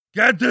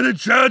Get to the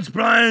church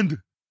plant!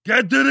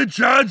 Get to the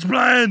church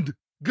plant!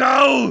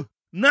 Go!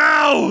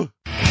 Now!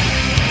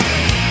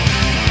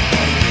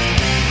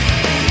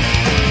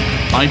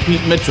 I'm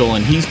Pete Mitchell,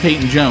 and he's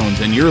Peyton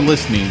Jones, and you're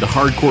listening to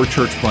Hardcore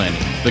Church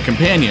Planting, the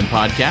companion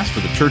podcast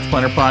for the Church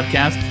Planter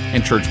Podcast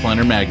and Church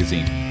Planter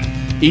Magazine.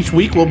 Each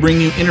week, we'll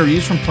bring you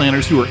interviews from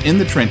planners who are in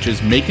the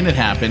trenches making it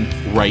happen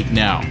right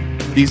now.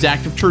 These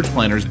active church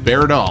planners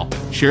bear it all,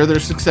 share their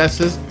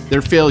successes,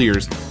 their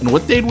failures, and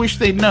what they'd wish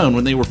they'd known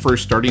when they were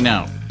first starting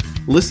out.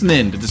 Listen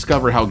in to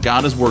discover how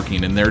God is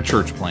working in their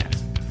church plant.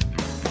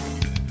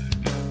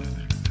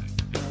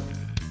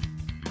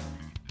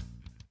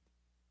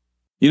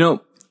 You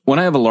know, when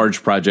I have a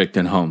large project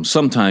at home,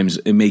 sometimes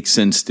it makes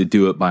sense to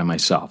do it by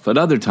myself. At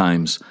other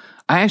times,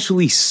 I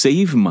actually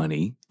save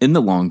money in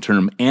the long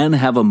term and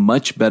have a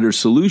much better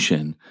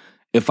solution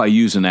if I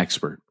use an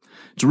expert.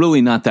 It's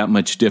really not that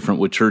much different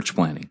with church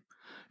planting.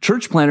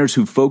 Church planners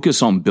who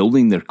focus on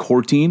building their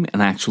core team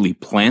and actually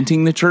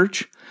planting the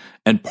church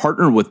and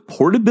partner with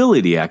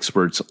portability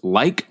experts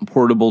like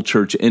Portable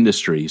Church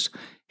Industries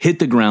hit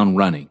the ground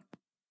running.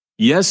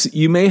 Yes,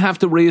 you may have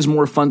to raise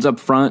more funds up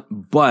front,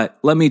 but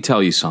let me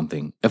tell you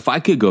something. If I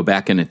could go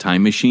back in a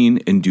time machine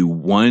and do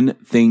one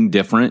thing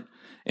different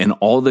in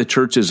all the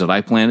churches that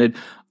I planted,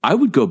 I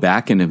would go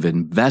back and have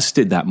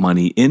invested that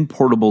money in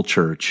Portable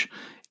Church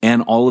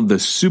and all of the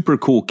super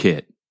cool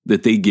kit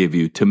that they give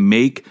you to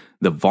make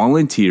the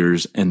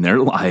volunteers and their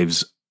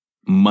lives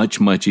much,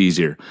 much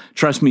easier.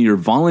 Trust me, your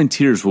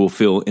volunteers will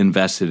feel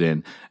invested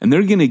in, and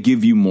they're going to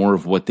give you more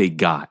of what they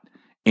got.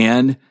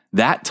 And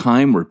that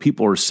time where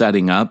people are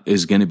setting up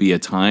is going to be a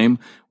time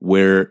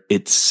where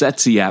it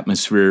sets the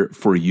atmosphere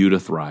for you to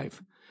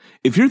thrive.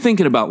 If you're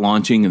thinking about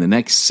launching in the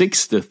next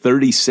 6 to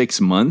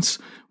 36 months,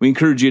 we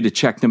encourage you to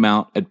check them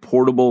out at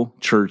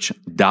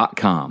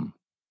portablechurch.com.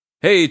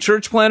 Hey,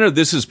 Church Planter,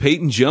 this is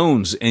Peyton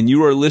Jones, and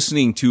you are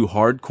listening to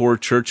Hardcore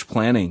Church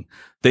Planting.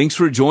 Thanks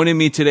for joining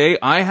me today.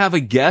 I have a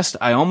guest.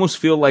 I almost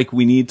feel like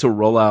we need to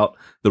roll out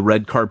the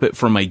red carpet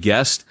for my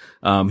guest.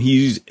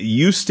 He's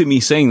used to me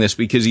saying this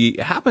because he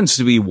happens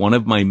to be one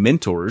of my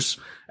mentors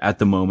at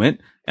the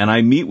moment, and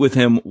I meet with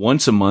him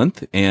once a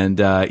month.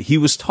 And he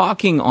was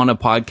talking on a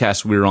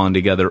podcast we were on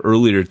together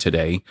earlier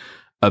today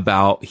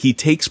about he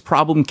takes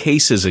problem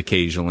cases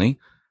occasionally.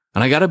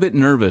 And I got a bit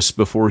nervous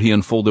before he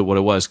unfolded what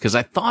it was because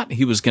I thought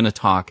he was going to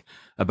talk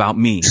about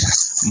me.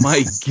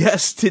 My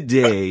guest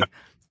today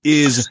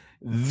is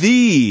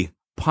the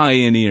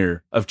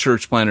pioneer of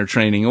church planter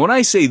training. And when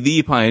I say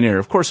the pioneer,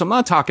 of course, I'm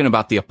not talking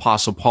about the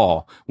Apostle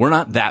Paul. We're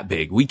not that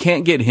big. We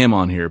can't get him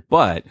on here,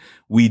 but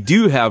we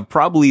do have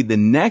probably the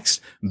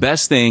next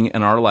best thing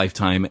in our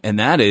lifetime, and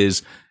that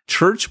is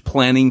church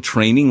planting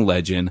training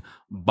legend,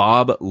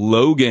 Bob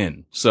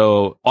Logan.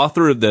 So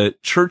author of the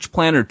Church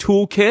Planter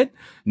Toolkit.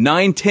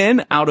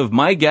 9-10 out of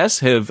my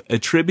guests have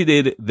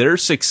attributed their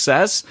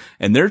success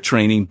and their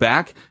training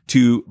back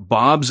to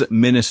Bob's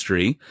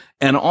ministry.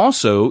 And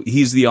also,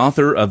 he's the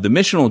author of The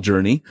Missional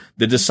Journey,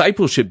 The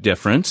Discipleship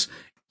Difference.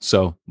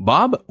 So,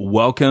 Bob,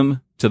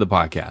 welcome to the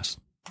podcast.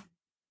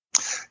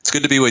 It's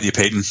good to be with you,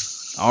 Peyton.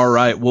 All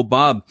right. Well,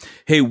 Bob,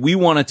 hey, we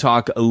want to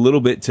talk a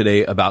little bit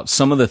today about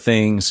some of the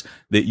things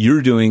that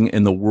you're doing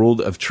in the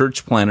world of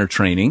church planter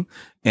training.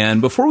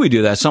 And before we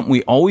do that, something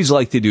we always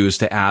like to do is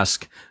to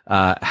ask,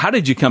 how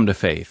did you come to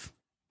faith?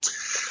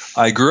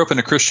 I grew up in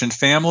a Christian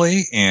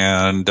family,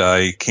 and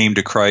I came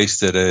to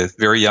Christ at a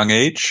very young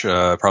age,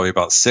 probably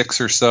about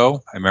 6 or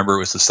so. I remember it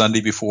was the Sunday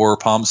before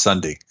Palm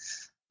Sunday.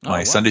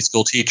 My Sunday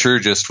school teacher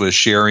just was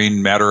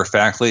sharing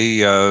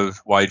matter-of-factly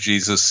why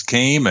Jesus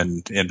came,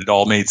 and it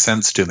all made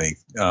sense to me,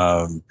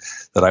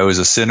 that I was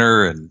a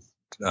sinner and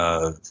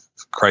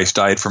Christ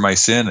died for my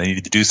sin. I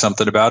needed to do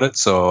something about it.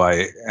 So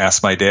I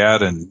asked my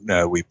dad, and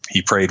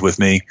he prayed with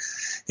me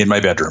in my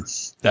bedroom.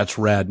 That's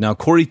rad. Now,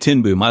 Corrie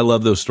ten Boom, I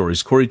love those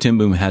stories. Corrie ten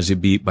Boom has you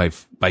beat by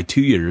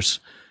 2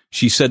 years.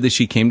 She said that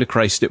she came to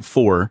Christ at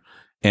 4,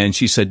 and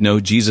she said, no,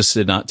 Jesus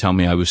did not tell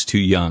me I was too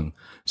young.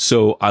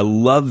 So I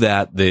love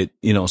that,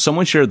 you know,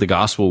 someone shared the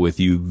gospel with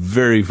you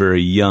very,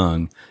 very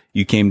young.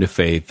 You came to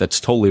faith.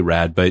 That's totally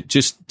rad. But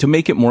just to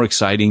make it more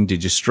exciting,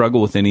 did you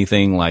struggle with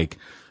anything like,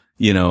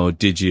 you know,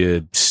 did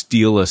you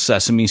steal a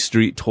Sesame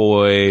Street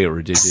toy,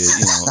 or did you,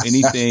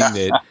 anything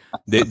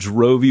that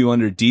drove you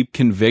under deep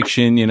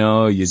conviction? You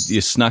know, you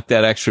snuck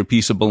that extra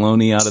piece of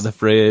bologna out of the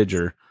fridge,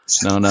 or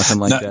no, nothing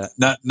like that.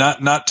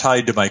 Not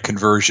tied to my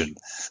conversion.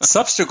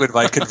 Subsequent to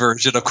my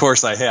conversion, of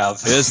course, I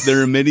have. Yes,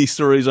 there are many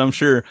stories, I'm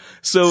sure.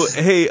 So,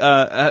 hey,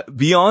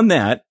 beyond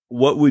that,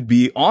 what would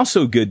be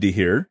also good to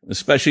hear,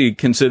 especially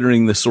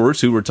considering the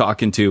source who we're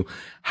talking to,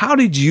 how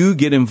did you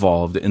get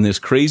involved in this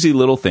crazy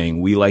little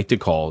thing we like to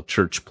call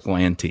church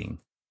planting?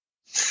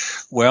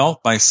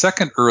 Well, my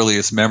second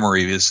earliest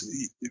memory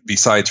is,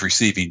 besides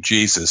receiving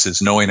Jesus,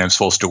 is knowing I'm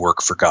supposed to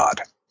work for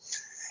God.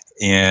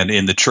 And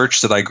in the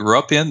church that I grew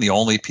up in, the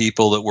only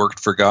people that worked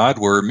for God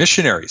were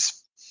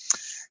missionaries.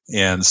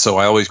 And so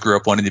I always grew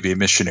up wanting to be a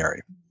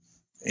missionary.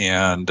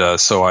 And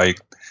so I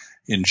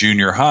In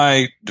junior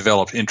high,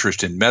 developed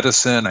interest in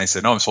medicine. I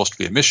said, no, I'm supposed to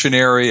be a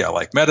missionary. I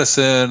like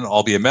medicine.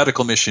 I'll be a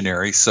medical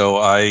missionary. So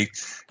I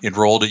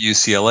enrolled at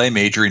UCLA,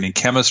 majoring in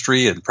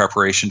chemistry in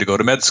preparation to go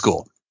to med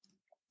school.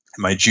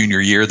 In my junior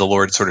year, the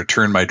Lord sort of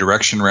turned my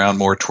direction around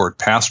more toward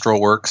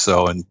pastoral work.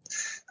 And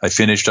I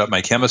finished up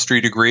my chemistry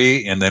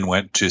degree and then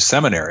went to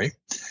seminary.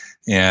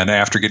 And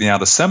after getting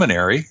out of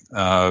seminary,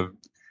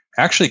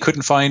 actually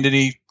couldn't find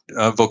any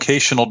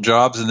vocational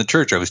jobs in the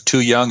church. I was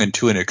too young and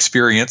too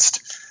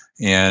inexperienced.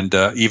 And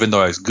even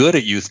though I was good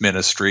at youth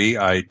ministry,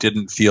 I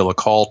didn't feel a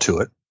call to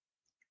it.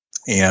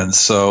 And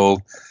so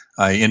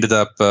I ended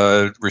up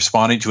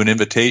responding to an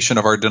invitation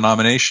of our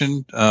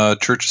denomination,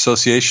 church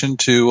association,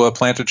 to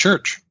plant a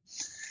church.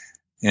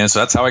 And so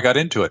that's how I got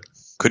into it.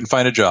 Couldn't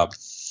find a job.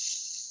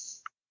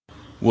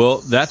 Well,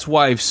 that's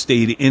why I've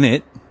stayed in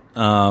it.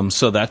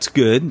 So that's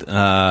good.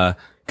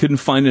 Couldn't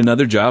find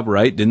another job,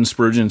 right? Didn't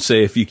Spurgeon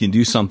say, if you can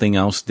do something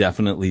else,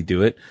 definitely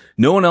do it?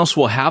 No one else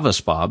will have us,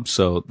 Bob.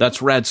 So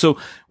that's rad. So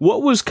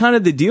what was kind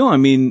of the deal? I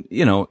mean,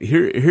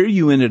 here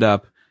you ended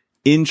up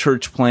in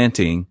church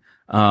planting.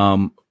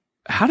 How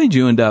did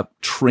you end up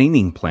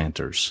training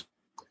planters?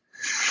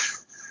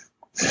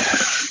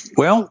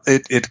 Well,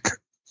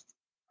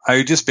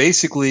 I just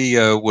basically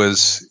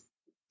was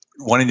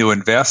wanting to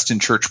invest in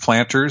church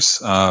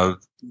planters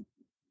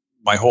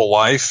my whole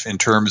life in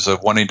terms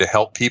of wanting to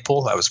help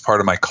people. That was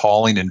part of my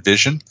calling and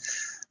vision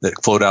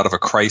that flowed out of a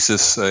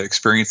crisis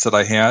experience that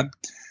I had.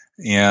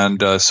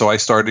 And so I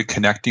started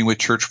connecting with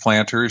church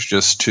planters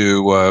just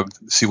to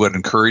see what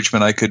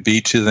encouragement I could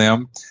be to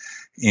them.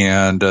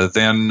 And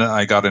then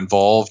I got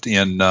involved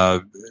in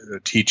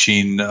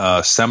teaching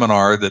a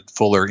seminar that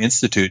Fuller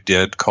Institute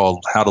did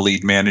called How to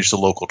Lead, Manage the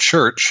Local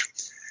Church.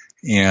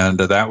 And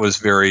that was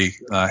very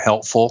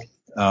helpful.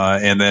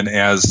 And then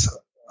as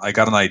I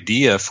got an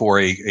idea for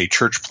a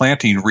church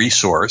planting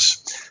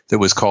resource that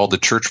was called the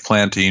Church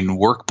Planting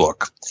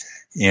Workbook.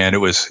 And it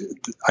was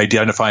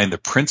identifying the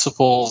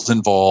principles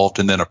involved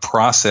and then a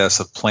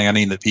process of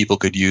planning that people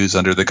could use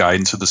under the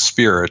guidance of the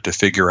Spirit to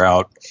figure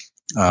out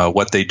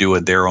what they do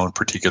in their own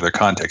particular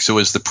context. So it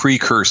was the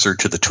precursor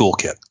to the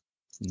toolkit.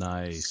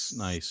 Nice.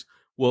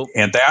 Well,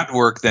 and that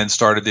work then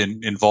started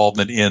in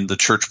involvement in the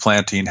church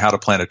planting, how to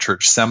plant a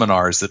church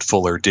seminars that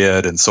Fuller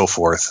did and so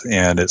forth.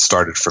 And it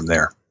started from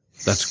there.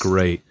 That's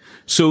great.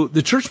 So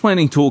the church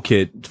planting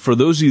toolkit, for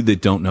those of you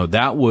that don't know,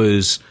 that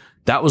was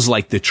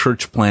like the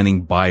church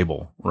planting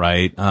Bible,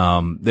 right?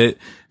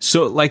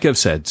 So like I've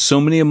said,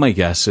 so many of my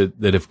guests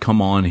that have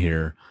come on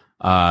here,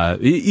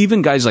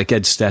 even guys like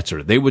Ed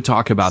Stetzer, they would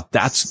talk about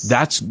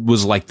that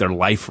was like their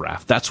life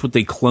raft. That's what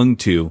they clung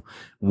to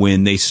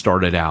when they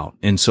started out.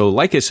 And so,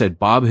 like I said,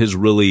 Bob has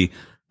really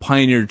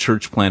pioneered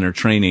church planter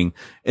training.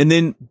 And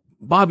then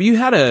Bob, you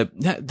had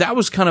that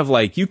was kind of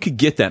like, you could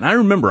get that. And I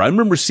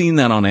remember seeing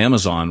that on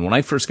Amazon when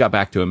I first got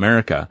back to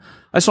America.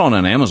 I saw it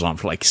on Amazon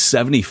for like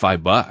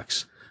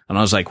 $75. And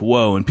I was like,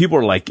 whoa. And people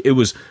are like,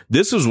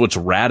 this is what's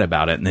rad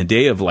about it. In the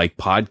day of like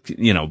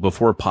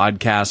before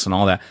podcasts and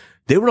all that,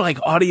 they were like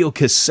audio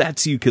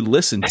cassettes you could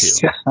listen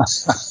to.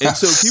 And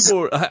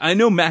so I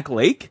know Mac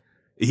Lake,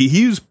 he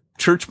used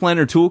Church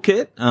Planter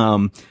Toolkit.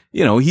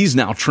 He's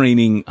now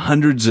training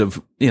hundreds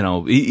of,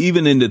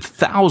 even into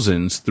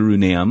thousands through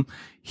NAM.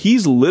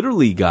 He's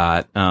literally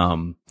got,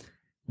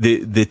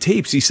 the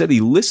tapes. He said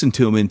he listened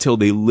to them until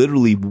they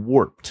literally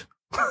warped.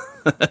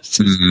 That's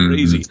just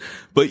crazy.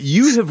 But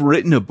you have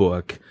written a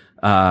book,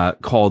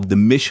 called The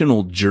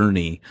Missional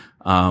Journey,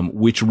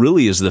 which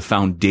really is the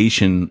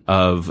foundation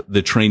of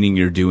the training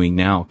you're doing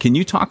now. Can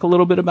you talk a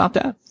little bit about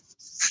that?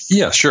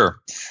 Yeah, sure.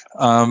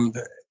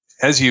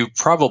 As you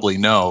probably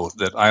know,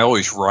 that I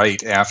always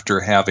write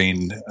after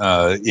having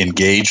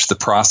engaged the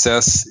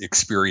process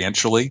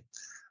experientially.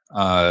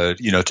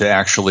 To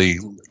actually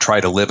try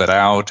to live it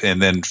out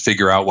and then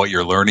figure out what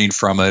you're learning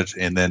from it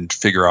and then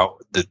figure out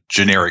the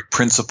generic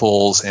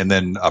principles and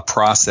then a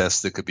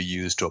process that could be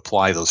used to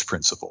apply those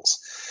principles.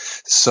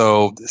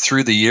 So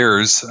through the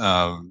years,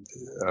 I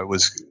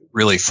was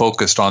really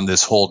focused on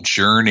this whole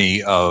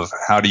journey of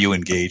how do you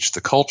engage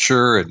the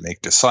culture and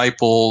make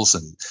disciples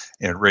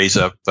and raise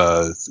up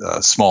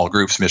small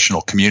groups,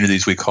 missional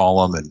communities, we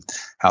call them, and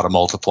how to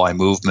multiply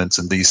movements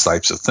and these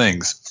types of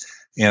things.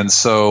 And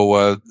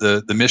so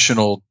the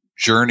Missional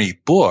Journey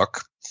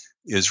book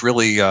is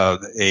really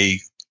a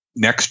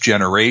next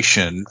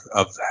generation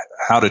of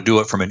how to do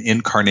it from an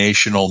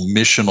incarnational,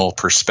 missional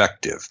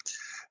perspective.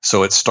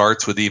 So it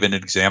starts with even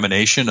an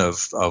examination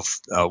of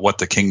what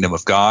the kingdom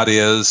of God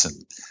is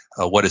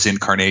and what does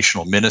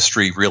incarnational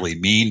ministry really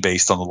mean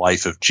based on the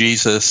life of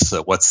Jesus,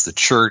 what's the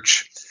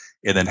church,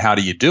 and then how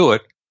do you do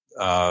it?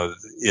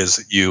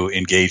 Is you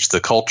engage the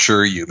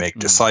culture, you make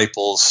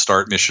disciples,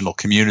 start missional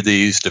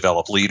communities,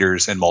 develop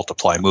leaders, and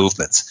multiply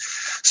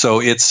movements. So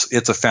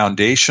it's a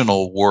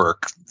foundational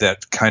work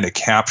that kind of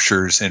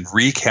captures and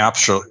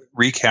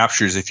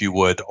recaptures, if you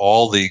would,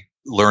 all the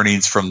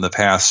learnings from the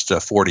past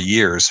 40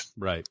 years.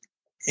 Right.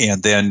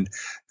 And then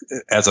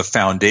as a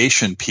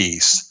foundation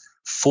piece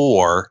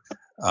for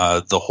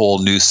the whole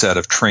new set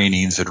of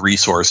trainings and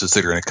resources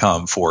that are going to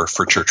come for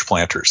church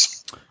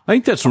planters. I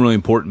think that's really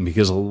important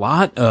because a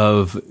lot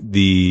of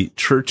the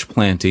church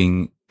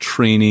planting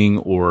training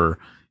or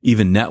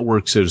even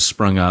networks that have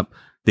sprung up,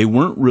 they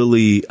weren't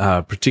really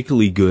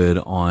particularly good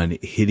on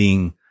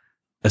hitting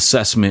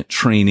assessment,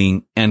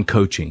 training, and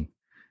coaching.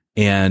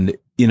 And,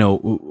 you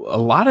know, a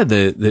lot of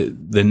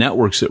the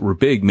networks that were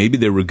big, maybe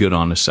they were good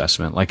on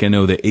assessment. Like I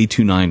know that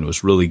A29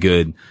 was really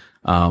good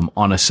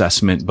on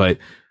assessment, but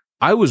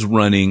I was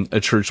running a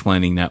church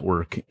planting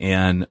network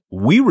and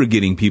we were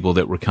getting people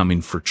that were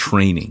coming for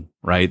training,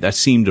 right? That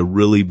seemed to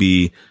really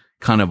be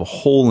kind of a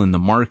hole in the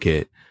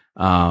market.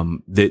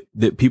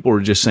 That people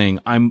were just saying,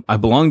 I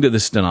belong to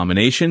this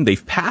denomination.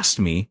 They've passed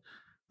me,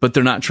 but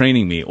they're not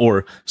training me.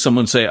 Or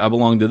someone say, I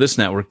belong to this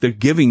network. They're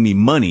giving me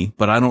money,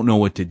 but I don't know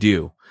what to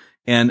do.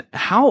 And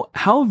how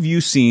have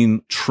you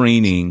seen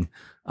training,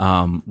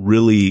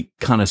 really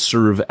kind of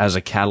serve as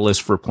a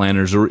catalyst for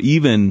planners, or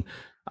even,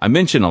 I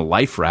mentioned a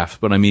life raft,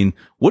 but I mean,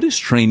 what does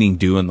training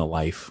do in the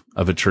life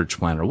of a church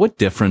planter? What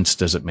difference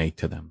does it make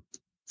to them?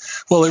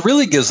 Well, it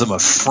really gives them a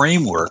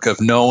framework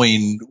of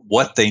knowing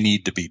what they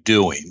need to be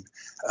doing.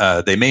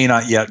 They may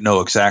not yet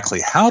know exactly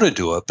how to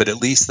do it, but at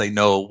least they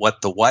know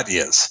what the what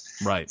is.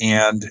 Right.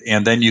 And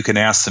then you can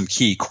ask some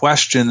key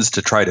questions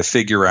to try to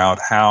figure out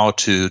how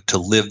to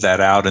live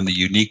that out in the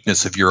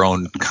uniqueness of your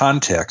own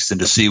context and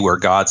to see where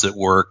God's at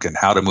work and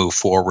how to move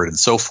forward and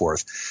so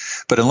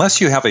forth. But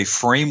unless you have a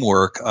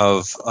framework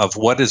of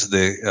what is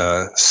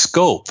the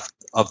scope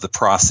of the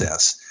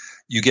process,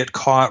 you get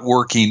caught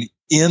working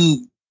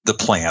in the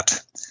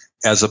plant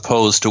as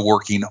opposed to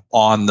working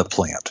on the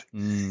plant.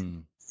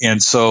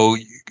 And so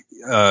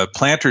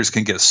planters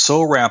can get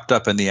so wrapped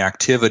up in the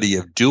activity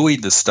of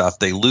doing the stuff,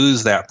 they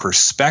lose that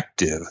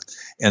perspective,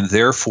 and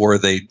therefore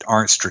they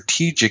aren't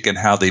strategic in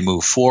how they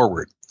move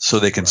forward. So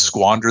they can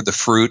squander the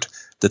fruit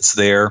that's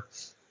there.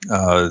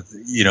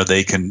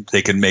 They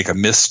can make a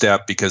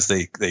misstep because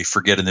they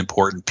forget an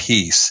important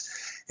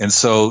piece. And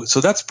so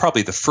that's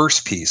probably the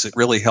first piece. It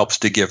really helps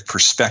to give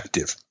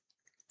perspective.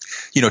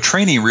 You know,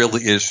 training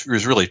really is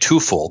really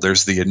twofold.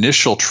 There's the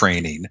initial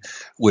training,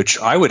 which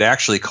I would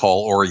actually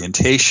call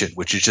orientation,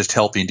 which is just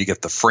helping to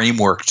get the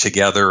framework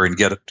together and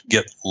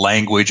get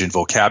language and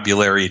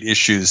vocabulary and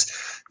issues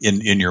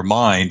in your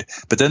mind.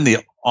 But then the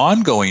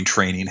ongoing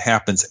training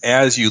happens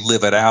as you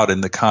live it out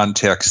in the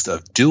context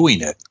of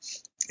doing it.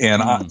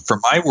 And from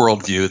my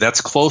worldview,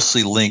 that's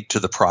closely linked to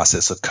the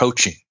process of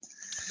coaching,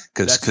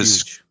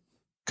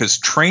 because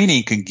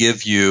training can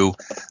give you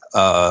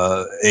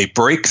a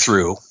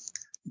breakthrough,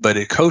 but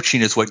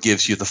coaching is what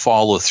gives you the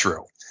follow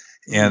through.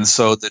 And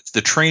so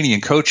the training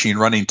and coaching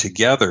running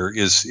together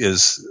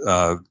is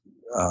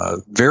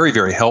very,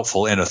 very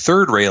helpful. And a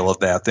third rail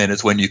of that then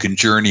is when you can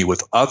journey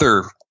with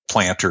other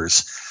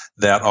planters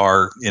that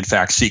are in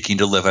fact seeking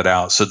to live it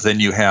out. So then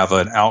you have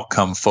an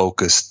outcome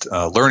focused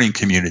learning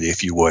community,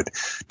 if you would,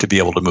 to be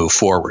able to move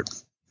forward.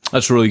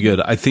 That's really good.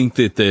 I think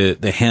that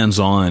the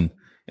hands-on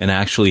and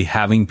actually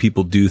having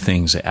people do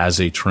things as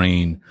they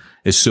train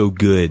is so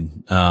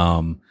good.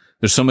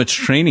 There's so much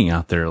training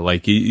out there.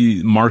 Like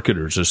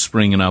marketers are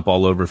springing up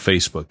all over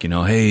Facebook,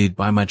 hey,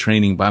 buy my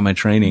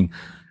training.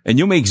 And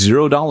you'll make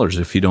 $0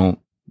 if you don't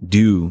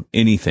do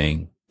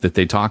anything that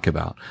they talk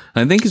about.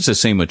 And I think it's the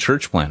same with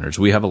church planners.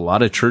 We have a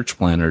lot of church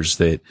planners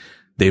that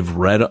they've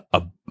read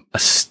a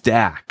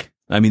stack.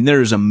 I mean,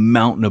 there's a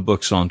mountain of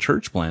books on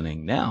church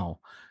planning now.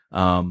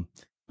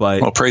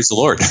 But praise the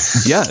Lord.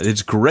 Yeah,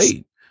 it's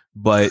great.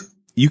 But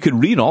you could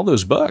read all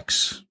those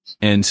books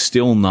and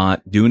still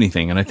not do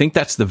anything. And I think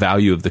that's the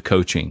value of the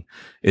coaching,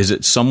 is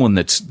it someone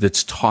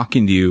that's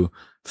talking to you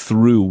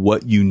through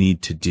what you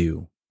need to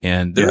do.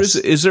 And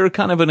is there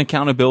kind of an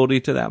accountability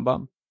to that,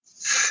 Bob?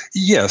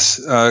 Yes.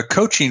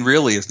 Coaching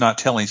really is not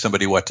telling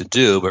somebody what to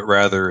do, but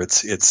rather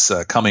it's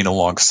coming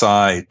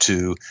alongside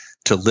to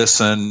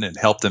listen and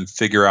help them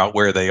figure out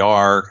where they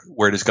are,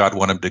 where does God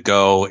want them to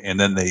go, and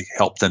then they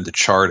help them to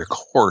chart a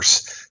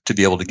course to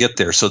be able to get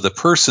there. So the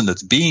person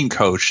that's being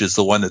coached is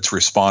the one that's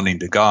responding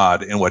to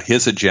God and what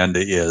his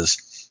agenda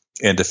is,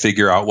 and to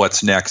figure out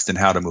what's next and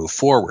how to move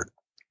forward.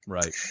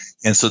 Right.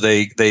 And so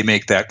they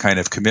make that kind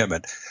of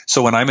commitment.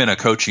 So when I'm in a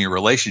coaching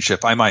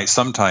relationship, I might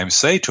sometimes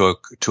say to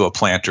a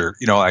planter,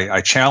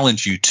 I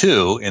challenge you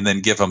too, and then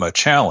give them a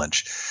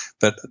challenge.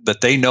 But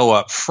they know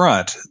up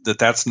front that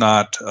that's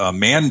not a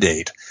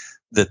mandate,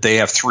 that they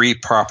have three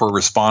proper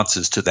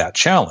responses to that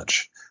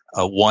challenge.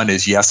 One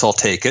is, yes, I'll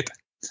take it.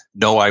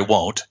 No, I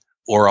won't.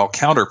 Or I'll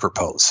counter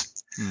propose.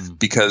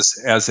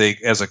 Because as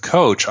a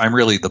coach, I'm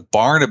really the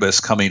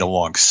Barnabas coming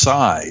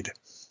alongside.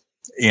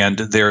 And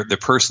the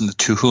person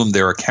to whom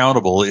they're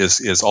accountable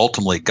is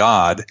ultimately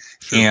God,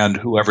 and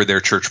whoever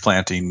their church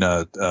planting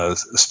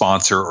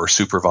sponsor or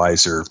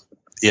supervisor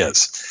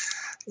is.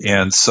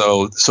 And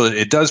so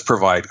it does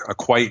provide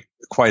quite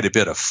a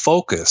bit of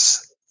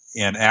focus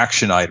and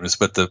action items,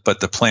 but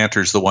the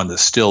planter's the one that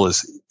still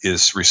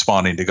is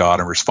responding to God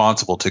and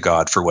responsible to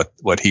God for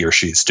what he or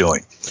she is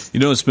doing.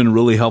 It's been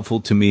really helpful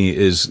to me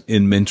is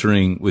in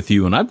mentoring with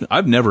you, and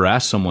I've never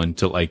asked someone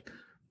to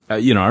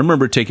I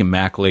remember taking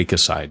Mac Lake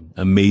aside,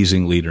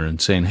 amazing leader,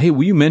 and saying, "Hey,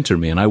 will you mentor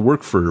me?" And I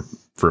work for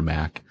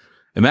Mac.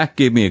 And Mac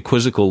gave me a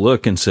quizzical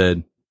look and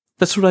said,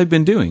 "That's what I've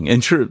been doing."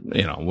 And sure,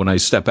 when I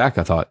stepped back,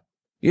 I thought,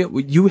 yeah,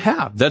 you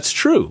have. That's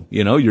true.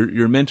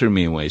 You're mentoring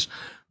me in ways.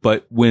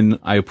 But when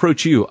I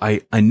approach you,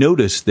 I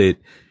noticed that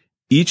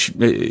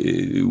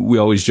we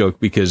always joke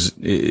because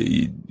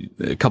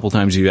a couple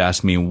times you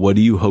asked me, what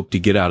do you hope to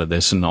get out of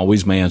this? And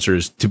always my answer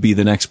is to be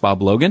the next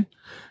Bob Logan.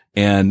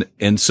 And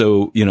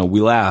so,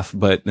 we laugh,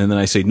 and then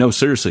I say, no,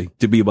 seriously,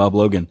 to be Bob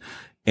Logan.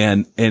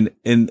 And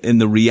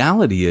the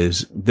reality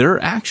is there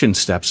are action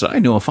steps that I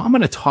know if I'm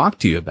going to talk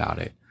to you about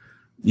it,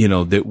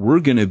 that we're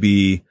going to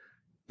be,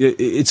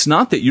 it's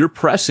not that you're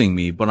pressing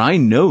me, but I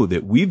know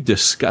that we've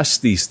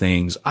discussed these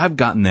things. I've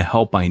gotten the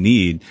help I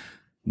need.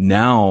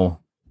 Now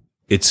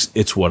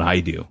it's what I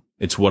do.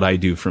 It's what I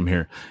do from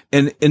here.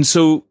 And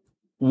so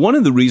one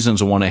of the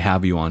reasons I want to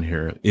have you on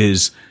here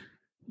is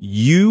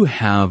you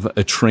have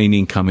a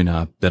training coming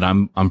up that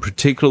I'm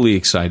particularly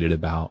excited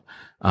about.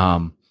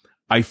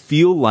 I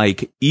feel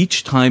like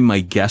each time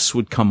my guests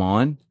would come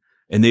on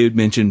and they would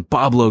mention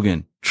Bob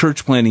Logan,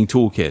 church planning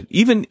toolkit.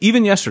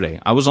 Even yesterday,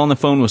 I was on the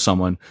phone with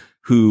someone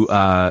who,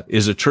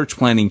 is a church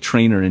planning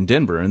trainer in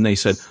Denver. And they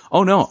said,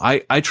 "Oh no,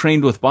 I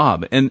trained with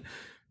Bob." And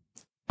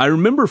I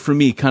remember for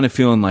me kind of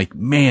feeling like,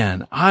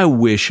 man, I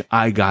wish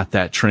I got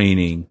that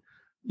training,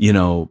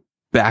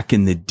 back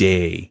in the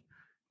day.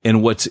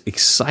 And what's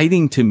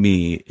exciting to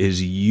me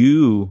is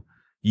you've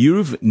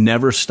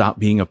never stopped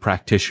being a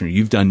practitioner.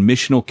 You've done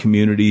missional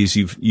communities.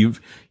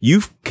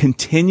 You've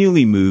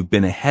continually moved,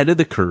 been ahead of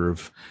the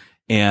curve.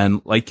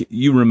 And like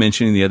you were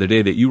mentioning the other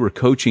day that you were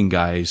coaching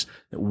guys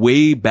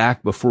way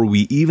back before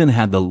we even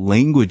had the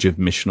language of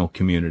missional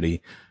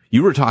community.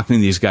 You were talking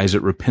to these guys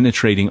that were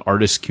penetrating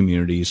artist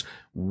communities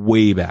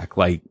way back,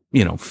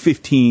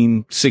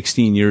 15,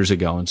 16 years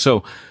ago. And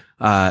so,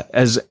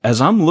 as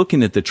I'm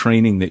looking at the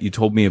training that you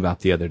told me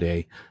about the other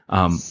day,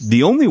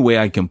 the only way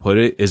I can put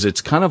it is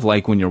it's kind of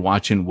like when you're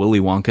watching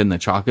Willy Wonka and the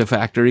Chocolate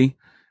Factory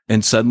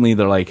and suddenly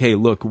they're like, "Hey,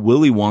 look,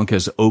 Willy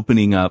Wonka's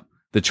opening up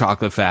the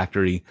chocolate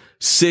factory.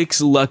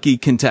 6 lucky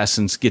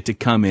contestants get to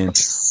come in."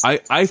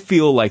 I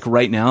feel like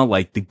right now,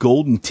 like the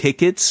golden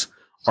tickets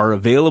are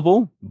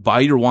available. Buy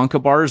your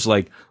Wonka bars,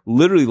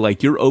 literally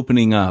like you're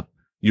opening up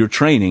your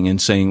training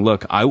and saying,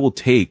 "Look, I will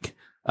take,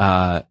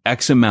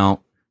 X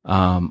amount."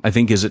 I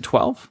think, is it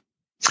 12?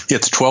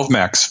 It's 12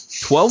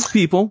 max. 12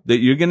 people that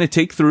you're going to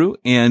take through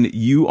and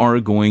you are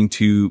going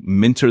to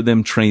mentor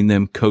them, train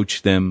them,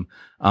 coach them.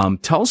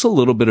 Tell us a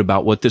little bit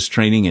about what this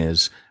training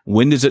is.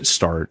 When does it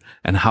start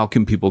and how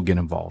can people get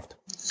involved?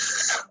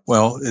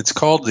 Well, it's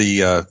called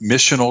the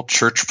Missional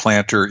Church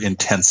Planter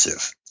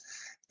Intensive.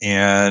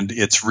 And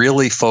it's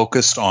really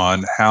focused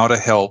on how to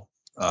help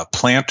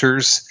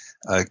planters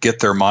get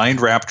their mind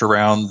wrapped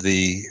around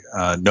the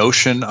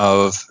notion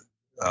of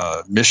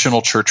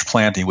missional church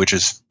planting, which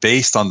is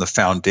based on the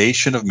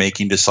foundation of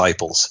making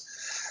disciples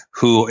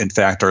who, in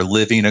fact, are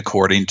living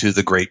according to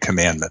the Great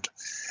Commandment,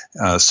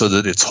 so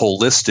that it's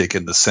holistic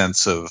in the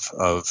sense of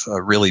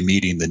really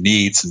meeting the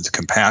needs and the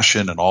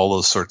compassion and all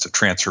those sorts of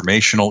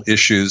transformational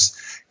issues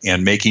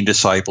and making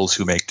disciples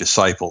who make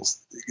disciples.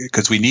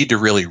 Because we need to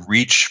really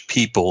reach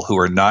people who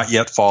are not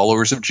yet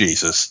followers of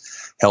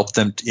Jesus, help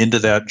them into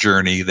that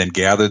journey, then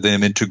gather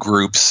them into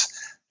groups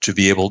to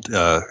be able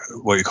to,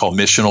 what you call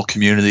missional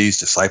communities,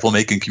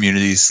 disciple-making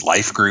communities,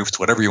 life groups,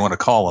 whatever you want to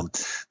call them,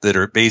 that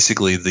are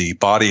basically the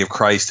body of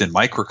Christ in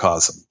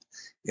microcosm.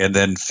 And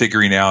then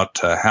figuring out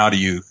how do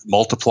you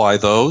multiply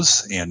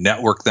those and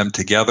network them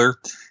together.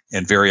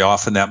 And very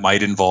often that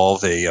might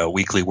involve a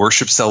weekly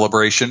worship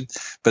celebration,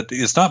 but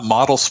it's not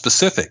model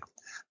specific.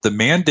 The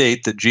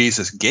mandate that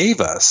Jesus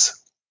gave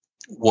us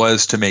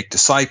was to make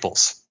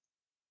disciples.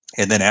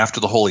 And then after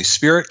the Holy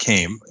Spirit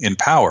came in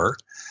power,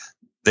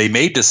 they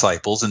made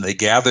disciples and they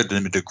gathered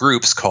them into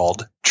groups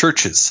called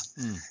churches.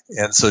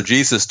 And so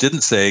Jesus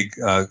didn't say,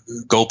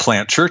 go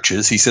plant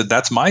churches. He said,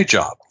 that's my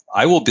job.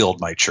 I will build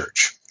my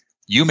church.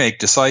 You make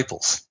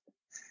disciples.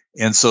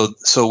 And so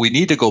we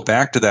need to go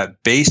back to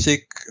that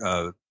basic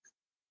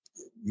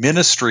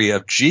ministry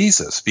of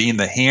Jesus, being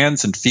the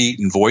hands and feet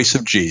and voice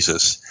of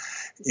Jesus,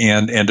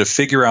 and to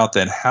figure out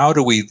then how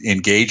do we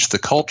engage the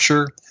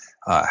culture?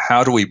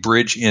 How do we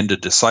bridge into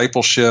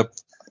discipleship,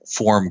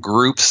 form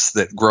groups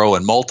that grow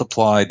and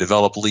multiply,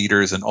 develop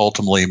leaders, and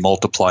ultimately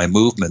multiply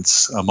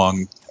movements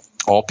among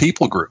all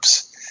people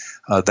groups?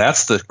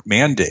 That's the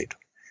mandate.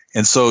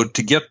 And so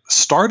to get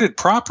started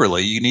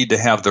properly, you need to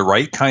have the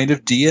right kind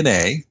of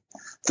DNA,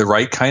 the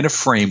right kind of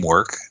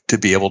framework to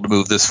be able to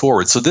move this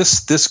forward. So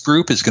this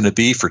group is going to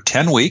be for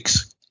 10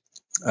 weeks,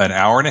 an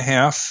hour and a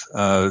half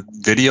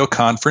video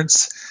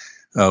conference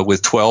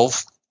with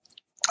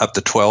up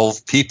to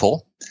 12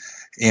 people.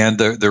 And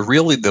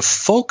the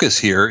focus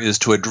here is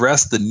to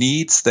address the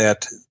needs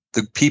that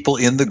the people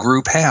in the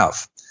group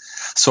have.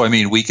 So, I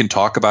mean, we can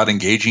talk about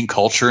engaging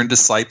culture and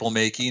disciple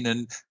making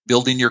and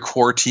building your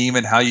core team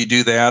and how you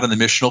do that, and the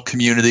missional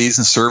communities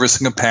and service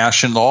and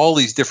compassion, all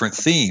these different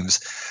themes.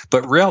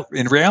 But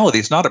in reality,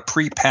 it's not a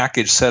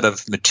prepackaged set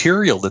of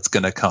material that's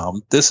going to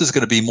come. This is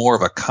going to be more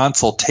of a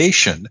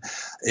consultation,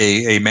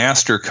 a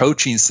master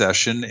coaching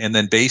session, and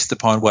then based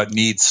upon what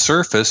needs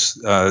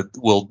surface,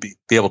 we'll be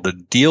able to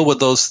deal with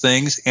those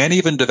things and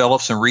even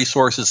develop some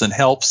resources and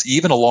helps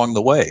even along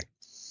the way.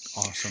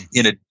 Awesome.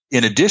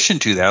 In addition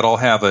to that, I'll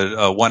have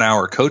a 1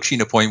 hour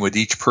coaching appointment with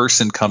each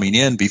person coming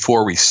in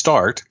before we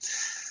start,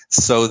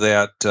 so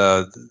that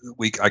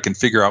I can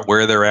figure out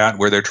where they're at,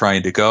 where they're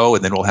trying to go,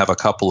 and then we'll have a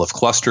couple of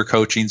cluster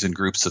coachings in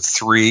groups of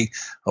 3,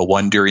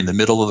 one during the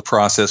middle of the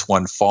process,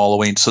 one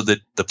following, so that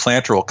the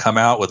planter will come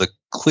out with a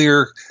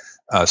clear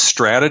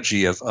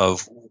strategy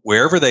of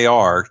wherever they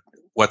are,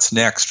 what's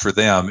next for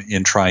them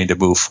in trying to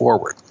move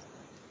forward.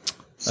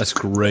 That's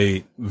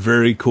great.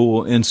 Very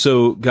cool. And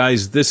so,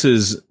 guys, this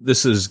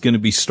is going to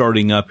be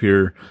starting up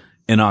here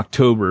in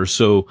October.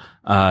 So,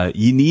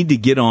 you need to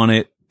get on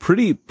it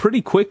pretty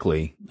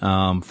quickly.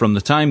 From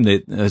the time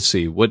that, let's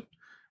see, what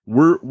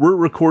we're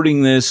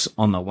recording this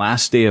on the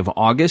last day of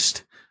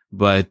August,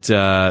 but,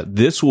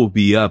 this will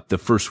be up the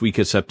first week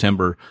of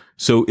September.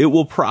 So it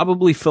will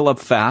probably fill up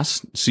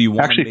fast. So you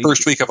want actually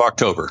first week of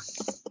October.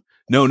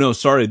 No,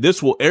 sorry.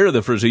 This will air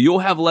the first. You'll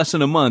have less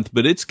than a month,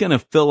 but it's going to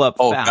fill up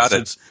fast. Got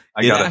it.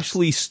 It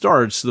actually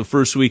starts the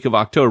first week of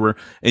October,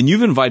 and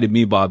you've invited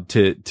me, Bob,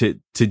 to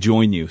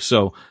join you.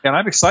 So, and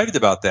I'm excited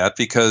about that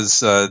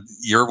because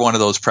you're one of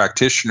those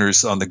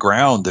practitioners on the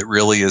ground that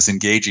really is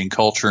engaging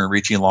culture and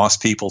reaching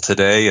lost people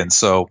today. And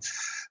so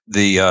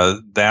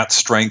that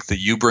strength that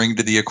you bring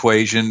to the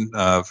equation,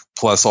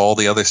 plus all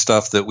the other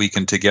stuff that we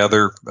can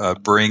together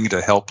bring to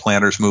help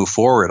planners move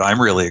forward, I'm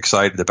really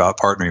excited about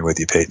partnering with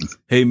you, Peyton.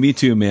 Hey, me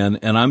too, man.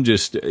 And I'm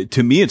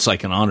to me, it's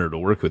like an honor to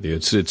work with you.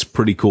 It's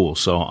pretty cool.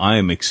 So I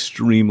am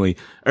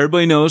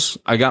everybody knows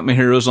I got my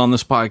heroes on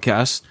this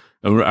podcast.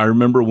 I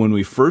remember when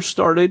we first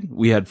started,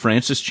 we had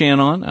Francis Chan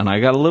on, and I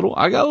got a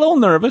little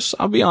nervous.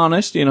 I'll be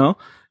honest,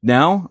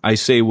 Now I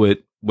say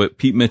what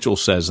Pete Mitchell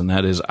says, and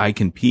that is, I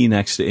can pee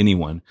next to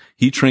anyone.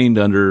 He trained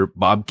under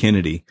Bob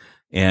Kennedy.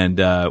 And,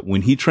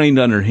 when he trained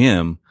under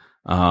him,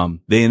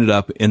 they ended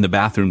up in the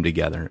bathroom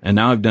together. And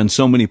now I've done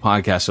so many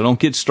podcasts. I don't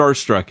get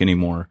starstruck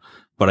anymore,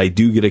 but I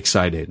do get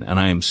excited, and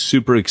I am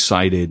super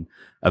excited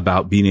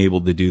about being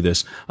able to do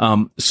this.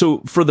 So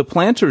for the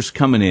planters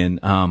coming in,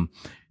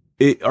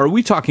 are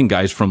we talking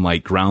guys from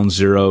like ground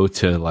zero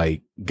to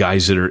like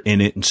guys that are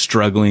in it and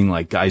struggling,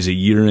 like guys a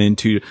year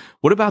into?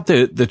 What about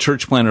the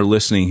church planter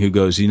listening who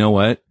goes, you know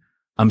what?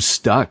 I'm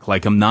stuck.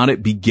 Like, I'm not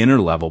at beginner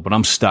level, but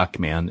I'm stuck,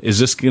 man. Is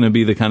this going to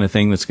be the kind of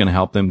thing that's going to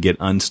help them get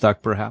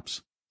unstuck,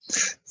 perhaps?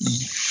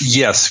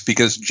 Yes,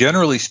 because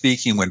generally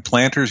speaking, when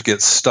planters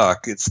get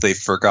stuck, they've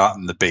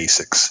forgotten the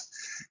basics.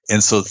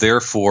 And so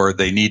therefore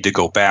they need to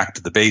go back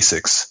to the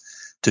basics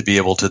to be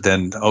able to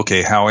then,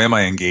 okay, how am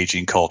I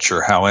engaging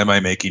culture? How am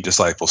I making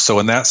disciples? So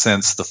in that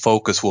sense, the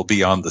focus will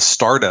be on the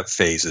startup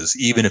phases,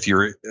 even if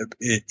you're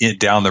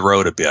down the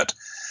road a bit.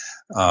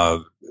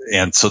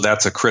 And so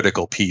that's a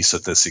critical piece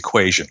of this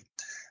equation.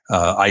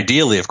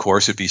 Ideally, of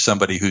course, it'd be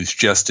somebody who's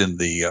just in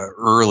the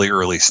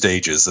early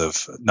stages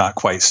of not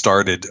quite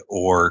started,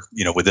 or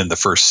within the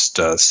first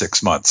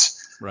 6 months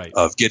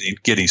of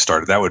getting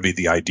started. That would be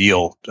the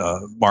ideal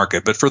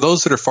market. But for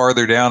those that are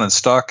farther down and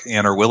stuck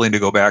and are willing to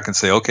go back and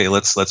say, okay,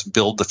 let's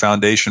build the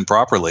foundation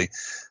properly,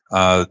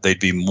 they'd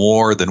be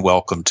more than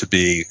welcome to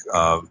be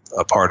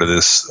a part of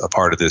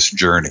this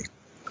journey.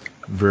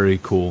 Very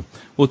cool.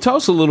 Well, tell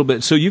us a little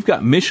bit. So you've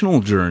got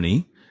missional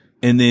journey.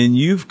 And then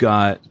you've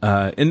got,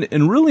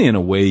 and really in a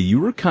way, you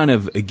were a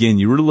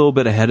little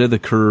bit ahead of the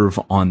curve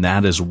on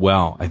that as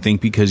well. I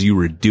think because you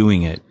were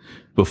doing it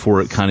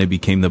before it kind of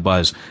became the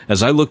buzz.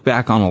 As I look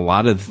back on a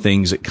lot of the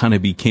things that kind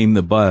of became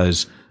the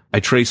buzz, I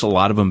trace a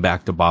lot of them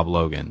back to Bob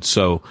Logan.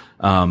 So,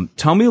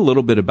 tell me a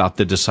little bit about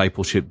the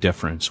discipleship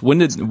difference. When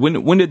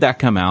did that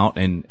come out,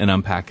 and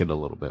unpack it a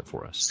little bit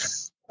for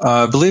us?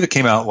 I believe it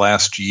came out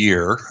last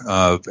year,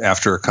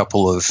 after a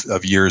couple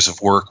of years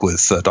of work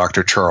with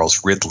Dr.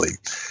 Charles Ridley.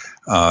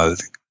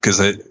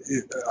 Because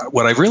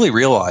what I've really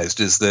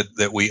realized is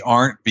that we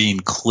aren't being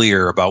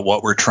clear about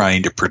what we're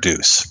trying to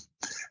produce,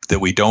 that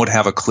we don't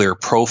have a clear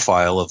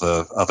profile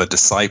of a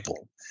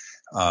disciple.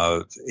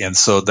 And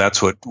so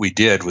that's what we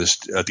did, was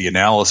the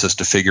analysis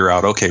to figure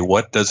out, okay,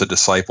 what does a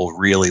disciple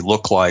really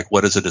look like?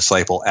 What does a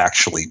disciple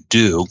actually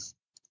do?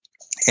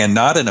 And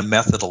not in a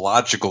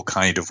methodological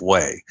kind of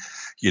way.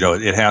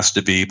 It has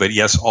to be, but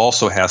yes,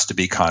 also has to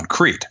be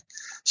concrete.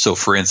 So,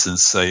 for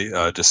instance,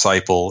 a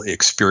disciple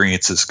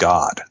experiences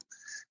God,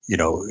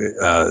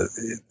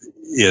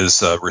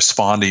 is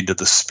responding to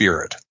the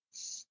Spirit,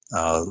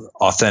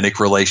 authentic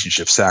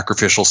relationship,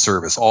 sacrificial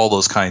service, all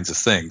those kinds of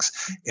things.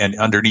 And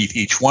underneath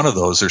each one of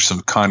those are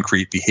some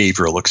concrete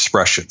behavioral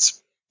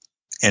expressions.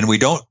 And we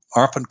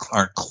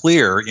aren't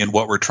clear in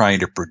what we're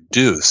trying to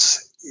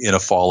produce in a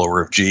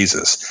follower of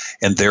Jesus,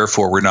 and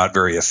therefore we're not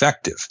very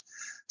effective.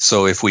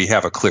 So if we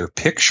have a clear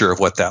picture of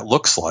what that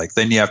looks like,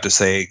 then you have to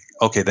say,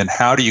 okay, then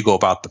how do you go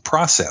about the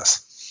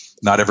process?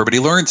 Not everybody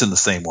learns in the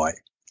same way.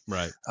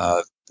 Right.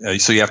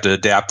 So you have to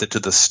adapt it to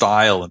the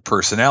style and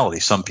personality.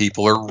 Some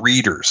people are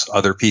readers.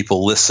 Other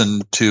people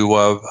listen to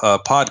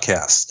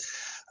podcasts.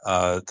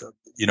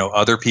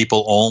 Other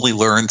people only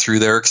learn through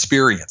their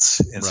experience.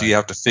 And so you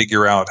have to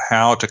figure out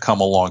how to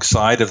come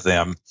alongside of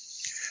them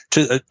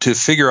to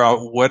figure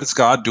out what is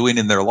God doing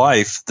in their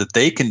life that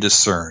they can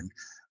discern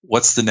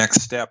what's the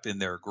next step in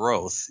their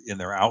growth, in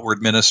their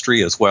outward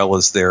ministry as well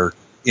as their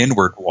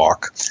inward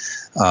walk,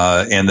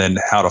 and then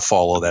how to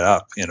follow that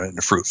up in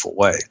a fruitful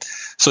way.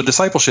 So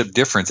discipleship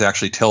difference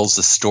actually tells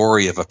the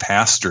story of a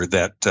pastor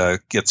that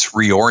gets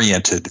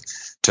reoriented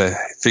to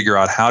figure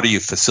out how do you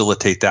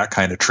facilitate that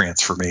kind of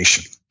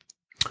transformation.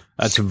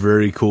 That's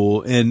very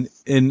cool. And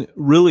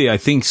really, I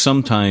think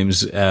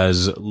sometimes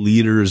as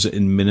leaders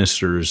and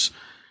ministers,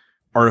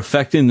 our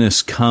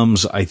effectiveness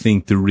comes, I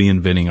think, through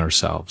reinventing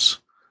ourselves.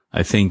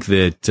 I think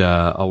that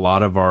a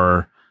lot of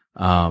our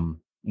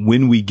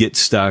when we get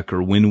stuck,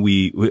 or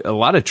a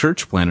lot of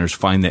church planners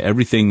find that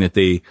everything that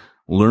they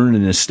learn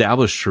in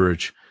established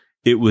church,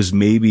 it was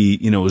maybe,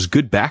 it was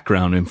good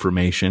background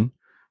information,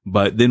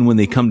 but then when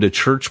they come to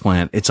church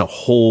plant, it's a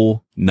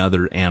whole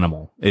nother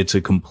animal. It's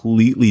a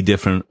completely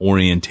different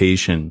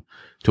orientation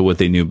to what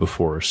they knew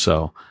before.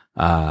 So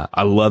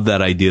I love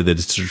that idea that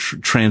it's a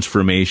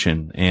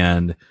transformation,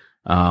 and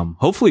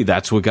hopefully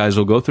that's what guys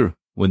will go through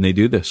when they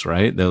do this,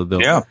 right? They'll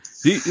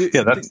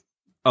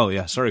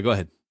sorry, go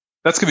ahead.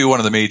 That's going to be one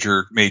of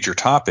the major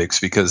topics,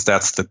 because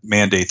that's the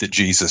mandate that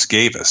Jesus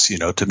gave us,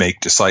 to make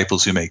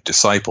disciples who make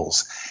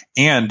disciples.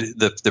 And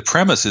the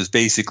premise is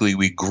basically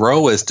we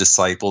grow as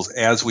disciples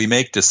as we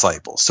make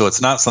disciples. So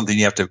it's not something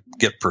you have to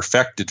get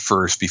perfected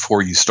first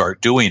before you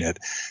start doing it,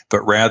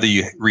 but rather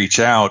you reach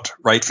out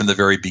right from the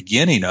very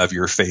beginning of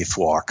your faith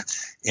walk.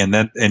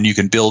 And you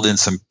can build in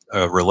some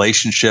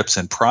relationships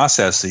and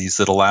processes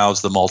that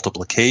allows the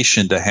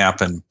multiplication to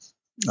happen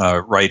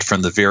right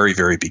from the very,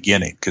 very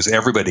beginning, because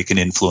everybody can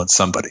influence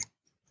somebody.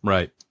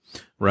 Right.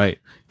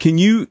 Can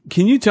you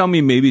tell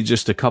me maybe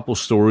just a couple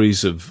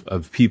stories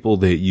of people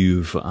that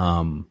you've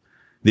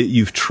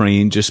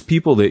trained, just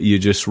people that you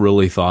just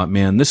really thought,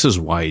 man, this is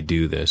why I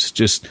do this.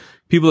 Just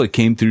people that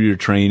came through your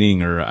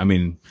training, or,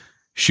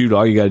 shoot,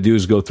 all you got to do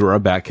is go through our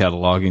back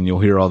catalog and you'll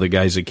hear all the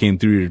guys that came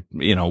through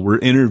we're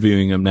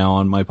interviewing them now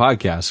on my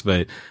podcast.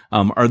 But,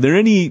 are there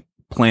any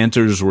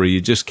planters where you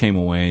just came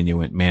away and you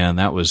went, man,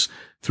 that was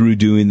through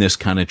doing this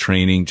kind of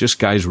training, just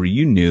guys where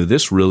you knew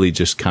this really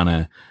just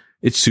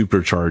it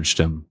supercharged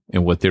them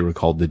in what they were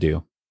called to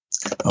do?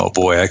 Oh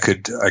boy, I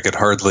could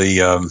hardly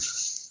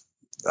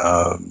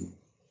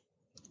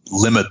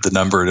limit the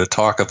number to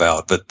talk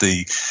about, but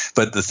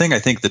the thing I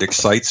think that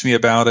excites me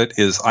about it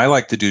is I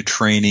like to do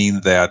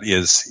training that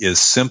is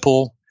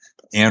simple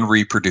and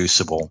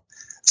reproducible,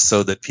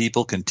 so that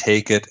people can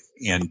take it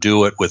and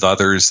do it with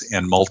others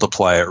and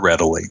multiply it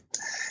readily,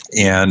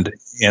 and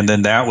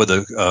then that with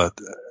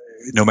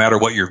no matter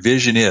what your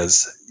vision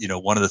is,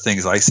 one of the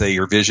things I say,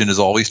 your vision is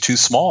always too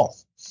small,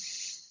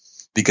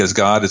 because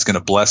God is going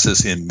to bless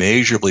us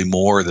immeasurably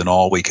more than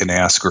all we can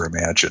ask or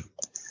imagine,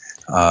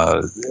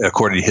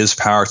 according to His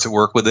powers at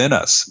work within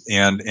us.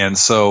 And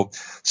so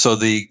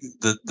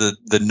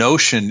the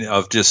notion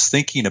of just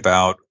thinking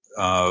about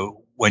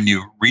when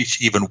you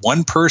reach even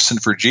one person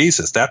for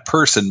Jesus, that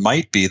person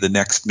might be the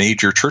next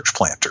major church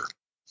planter.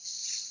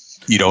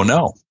 You don't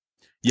know.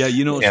 Yeah,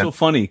 it's so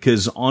funny,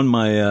 because on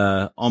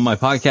my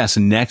podcast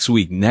next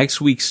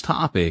week's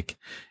topic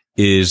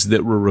is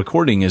that we're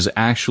recording is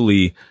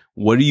actually,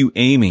 what are you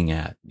aiming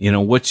at?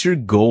 What's your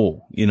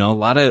goal? A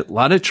lot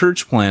of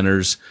church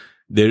planners,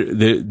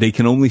 they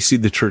can only see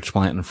the church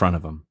plant in front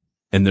of them.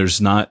 And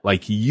there's not,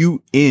 like,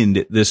 you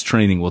end this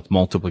training with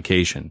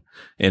multiplication,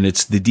 and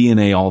it's the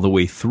DNA all the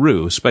way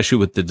through, especially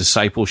with the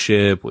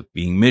discipleship, with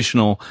being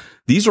missional.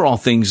 These are all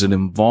things that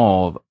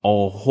involve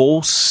a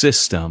whole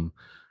system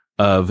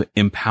of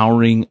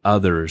empowering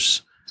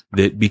others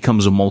that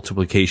becomes a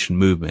multiplication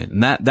movement.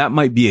 And that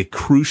might be a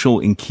crucial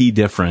and key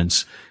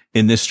difference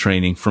in this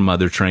training from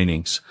other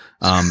trainings.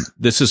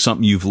 This is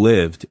something you've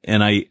lived.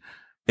 And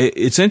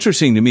it's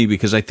interesting to me,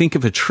 because I think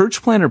if a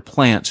church planter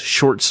plants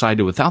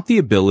short-sighted without the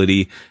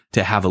ability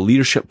to have a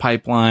leadership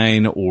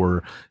pipeline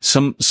or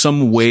some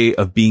way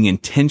of being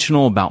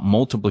intentional about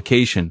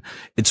multiplication,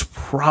 it's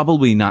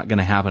probably not going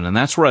to happen. And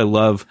that's where I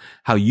love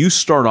how you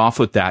start off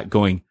with that,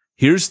 going,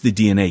 here's the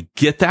DNA,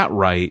 get that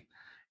right,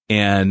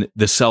 and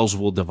the cells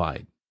will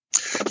divide.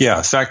 Yeah,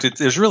 in fact,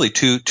 there's really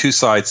two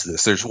sides to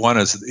this. There's one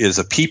is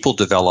a people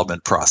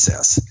development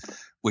process,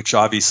 which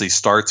obviously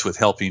starts with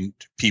helping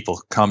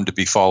people come to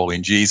be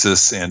following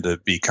Jesus and to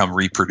become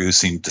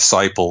reproducing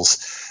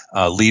disciples,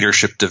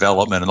 leadership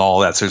development and all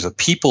that. So there's a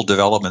people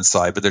development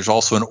side, but there's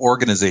also an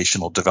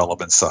organizational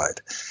development side.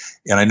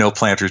 And I know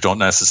planters don't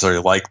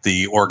necessarily like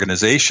the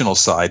organizational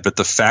side, but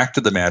the fact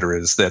of the matter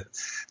is that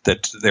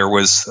there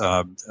was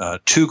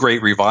two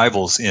great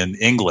revivals in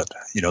England,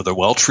 the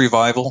Welsh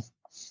revival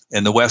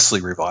and the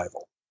Wesley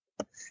revival.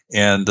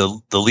 And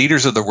the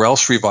leaders of the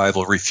Welsh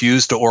revival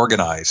refused to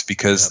organize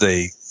because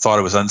they thought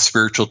it was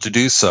unspiritual to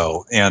do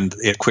so, and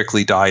it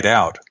quickly died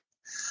out.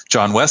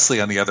 John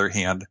Wesley, on the other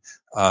hand,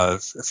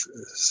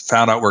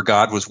 found out where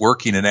God was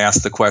working and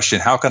asked the question,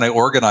 how can I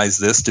organize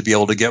this to be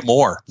able to get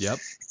more? Yep.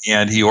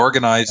 And he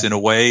organized in a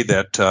way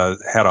that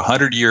had a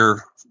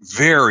 100-year,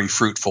 very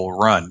fruitful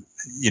run.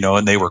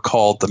 And they were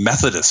called the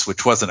Methodists,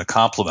 which wasn't a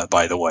compliment,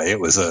 by the way.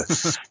 It was a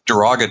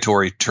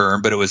derogatory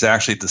term, but it was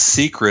actually the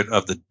secret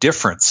of the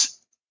difference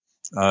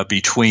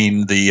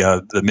between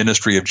the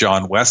ministry of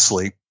John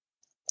Wesley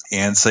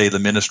and, say, the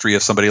ministry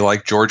of somebody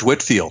like George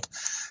Whitefield,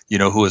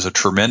 who was a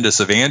tremendous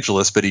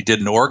evangelist, but he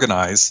didn't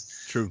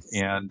organize. True.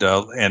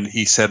 And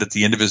he said at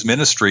the end of his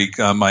ministry,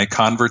 my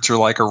converts are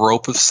like a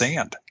rope of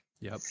sand.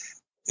 Yep.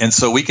 And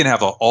so we can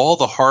have all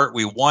the heart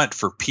we want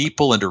for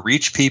people and to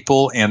reach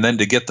people, and then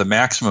to get the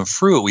maximum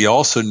fruit, we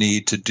also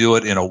need to do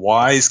it in a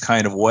wise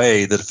kind of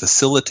way that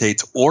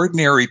facilitates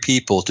ordinary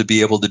people to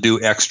be able to do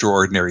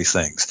extraordinary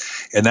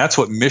things. And that's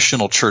what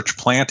missional church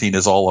planting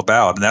is all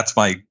about. And that's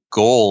my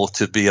goal,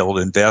 to be able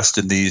to invest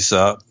in these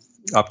up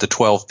to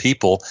 12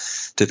 people,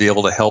 to be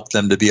able to help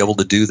them to be able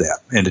to do that,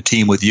 and to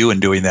team with you in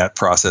doing that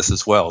process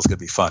as well. It's going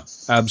to be fun.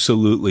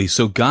 Absolutely.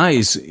 So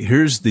guys,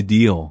 here's the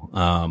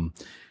deal.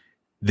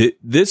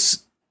 This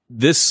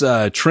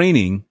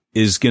training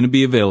is going to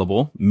be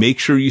available. Make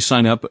sure you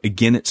sign up.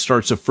 Again, it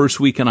starts the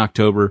first week in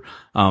October.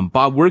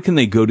 Bob, where can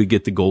they go to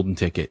get the golden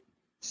ticket?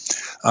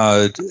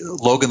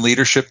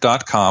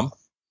 LoganLeadership.com.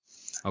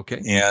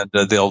 Okay. And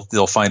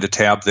they'll find a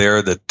tab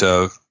there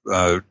that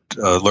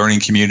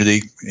learning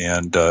community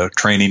and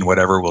training,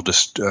 whatever. We'll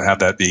just have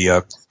that be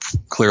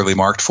clearly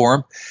marked for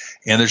them.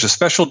 And there's a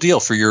special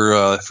deal for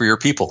your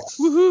people.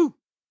 Woohoo!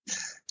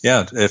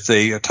 Yeah, if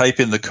they type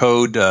in the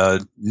code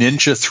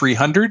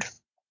Ninja300,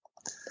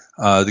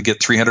 they get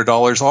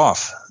 $300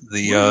 off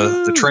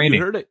the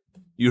training.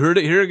 You heard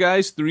it here,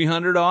 guys.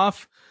 $300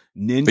 off.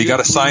 Ninja. But you got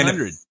to sign up.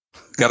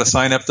 Got to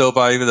sign up though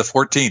by the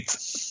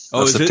 14th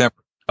of September.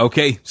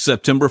 Okay,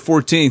 September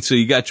 14th. So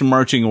you got your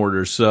marching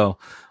orders. So,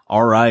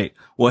 all right.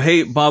 Well,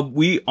 hey, Bob,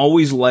 we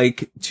always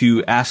like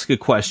to ask a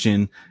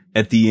question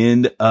at the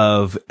end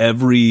of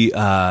every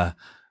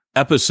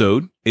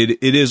episode.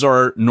 It is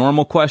our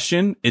normal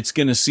question. It's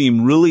going to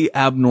seem really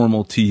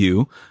abnormal to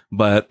you,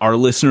 but our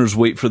listeners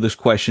wait for this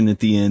question at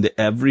the end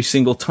every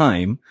single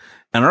time.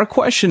 And our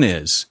question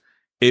is,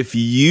 if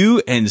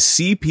you and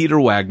C.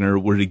 Peter Wagner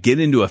were to get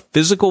into a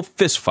physical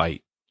fist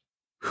fight,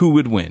 who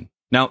would win?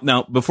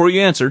 Now, before you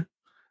answer,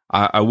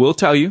 I will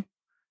tell you,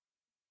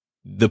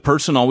 the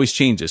person always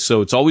changes.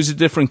 So it's always a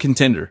different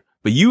contender,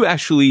 but you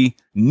actually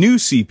knew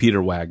C.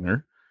 Peter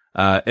Wagner,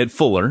 at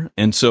Fuller.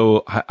 And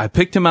so I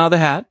picked him out of the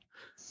hat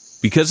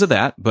because of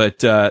that,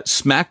 but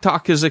smack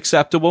talk is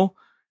acceptable.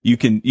 You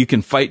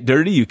can fight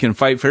dirty, you can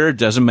fight fair, it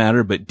doesn't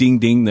matter, but ding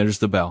ding, there's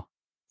the bell.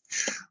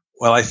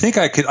 Well, I think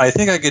I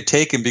could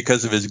take him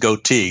because of his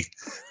goatee.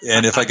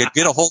 And if I could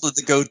get a hold of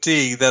the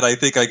goatee, then I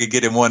think I could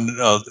get him one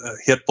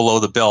hit below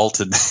the belt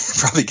and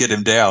probably get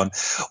him down.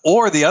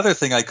 Or the other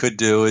thing I could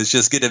do is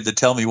just get him to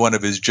tell me one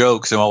of his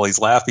jokes, and while he's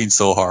laughing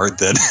so hard,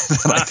 then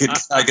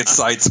I could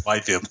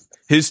sideswipe him.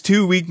 His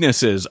two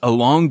weaknesses: a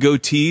long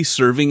goatee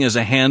serving as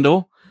a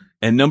handle,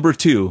 and number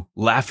 2,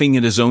 laughing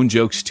at his own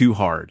jokes too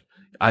hard.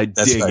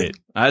 That's dig right. It.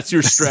 That's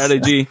your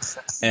strategy,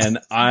 and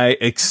I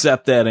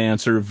accept that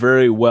answer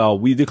very well.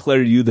 We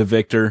declare you the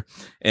victor.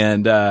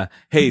 And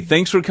hey,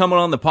 thanks for coming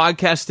on the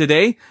podcast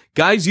today.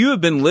 Guys, you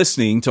have been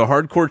listening to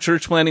Hardcore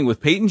Church Planting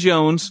with Peyton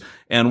Jones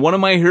and one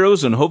of my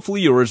heroes, and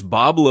hopefully yours,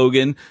 Bob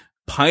Logan,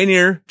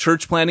 pioneer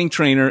church planting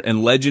trainer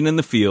and legend in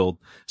the field.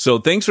 So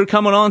thanks for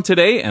coming on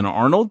today, and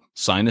Arnold,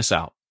 sign us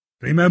out.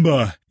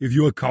 Remember, if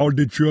you are called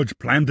to church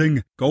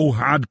planting, go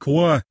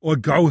hardcore or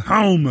go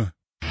home.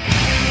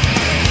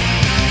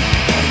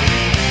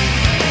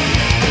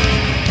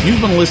 You've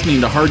been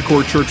listening to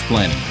Hardcore Church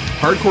Planting.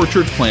 Hardcore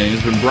Church Planting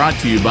has been brought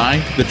to you by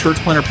the Church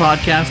Planter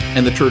Podcast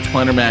and the Church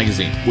Planter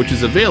Magazine, which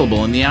is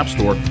available in the App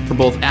Store for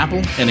both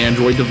Apple and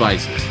Android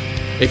devices.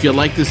 If you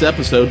like this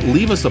episode,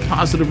 leave us a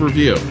positive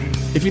review.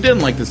 If you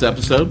didn't like this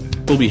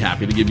episode, we'll be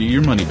happy to give you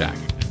your money back.